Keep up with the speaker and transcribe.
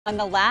In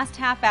the last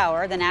half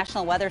hour, the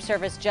National Weather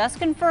Service just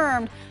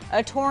confirmed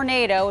a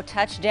tornado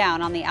touched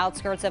down on the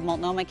outskirts of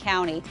Multnomah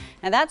County.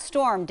 Now, that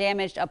storm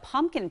damaged a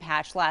pumpkin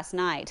patch last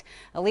night.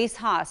 Elise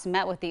Haas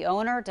met with the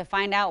owner to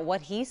find out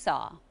what he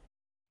saw.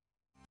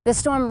 The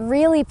storm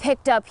really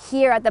picked up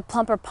here at the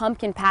Plumper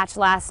Pumpkin Patch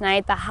last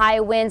night. The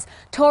high winds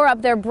tore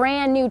up their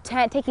brand new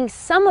tent, taking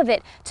some of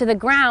it to the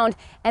ground,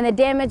 and the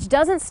damage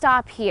doesn't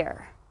stop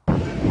here.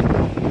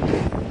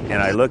 And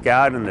I look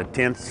out and the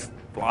tent's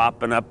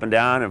flopping up and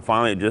down, and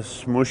finally it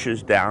just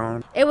smooshes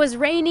down. It was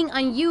raining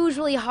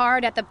unusually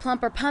hard at the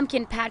Plumper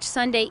Pumpkin Patch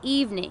Sunday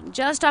evening,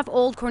 just off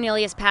Old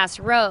Cornelius Pass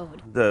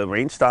Road. The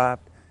rain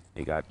stopped,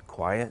 it got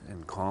quiet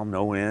and calm,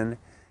 no wind,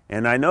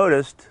 and I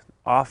noticed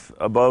off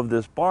above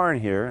this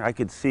barn here, I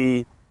could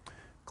see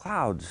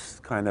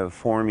clouds kind of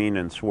forming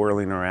and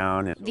swirling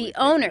around. The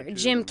owner,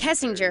 Jim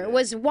Kessinger,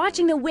 was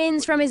watching the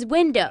winds from his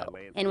window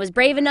and was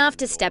brave enough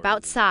to step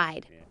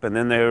outside. And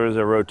then there was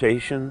a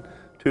rotation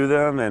to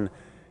them, and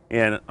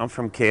I'm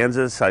from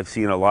Kansas. I've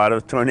seen a lot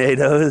of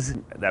tornadoes.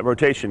 That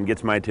rotation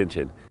gets my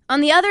attention.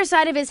 On the other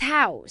side of his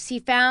house, he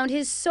found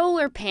his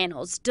solar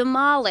panels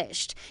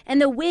demolished,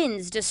 and the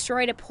winds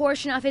destroyed a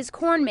portion of his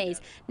corn maze,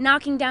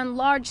 knocking down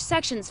large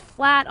sections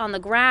flat on the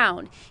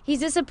ground. He's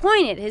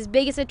disappointed his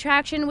biggest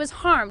attraction was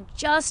harmed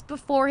just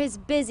before his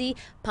busy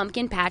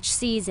pumpkin patch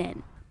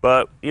season.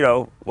 But you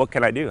know, what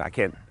can I do? I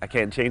can't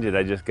change it.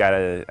 I just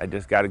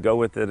gotta go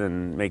with it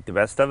and make the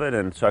best of it.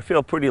 And so I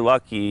feel pretty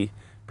lucky,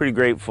 pretty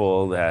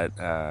grateful that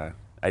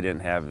I didn't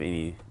have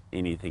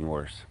anything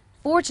worse.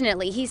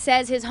 Fortunately, he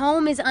says his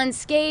home is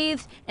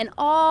unscathed and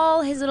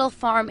all his little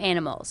farm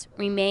animals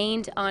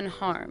remained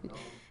unharmed.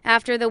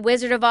 After the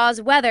Wizard of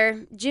Oz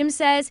weather, Jim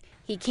says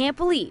he can't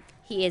believe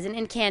he isn't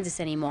in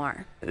Kansas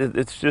anymore.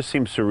 It just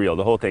seems surreal.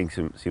 The whole thing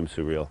seems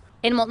surreal.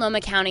 In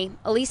Multnomah County,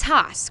 Elise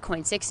Haas,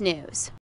 KOIN 6 News.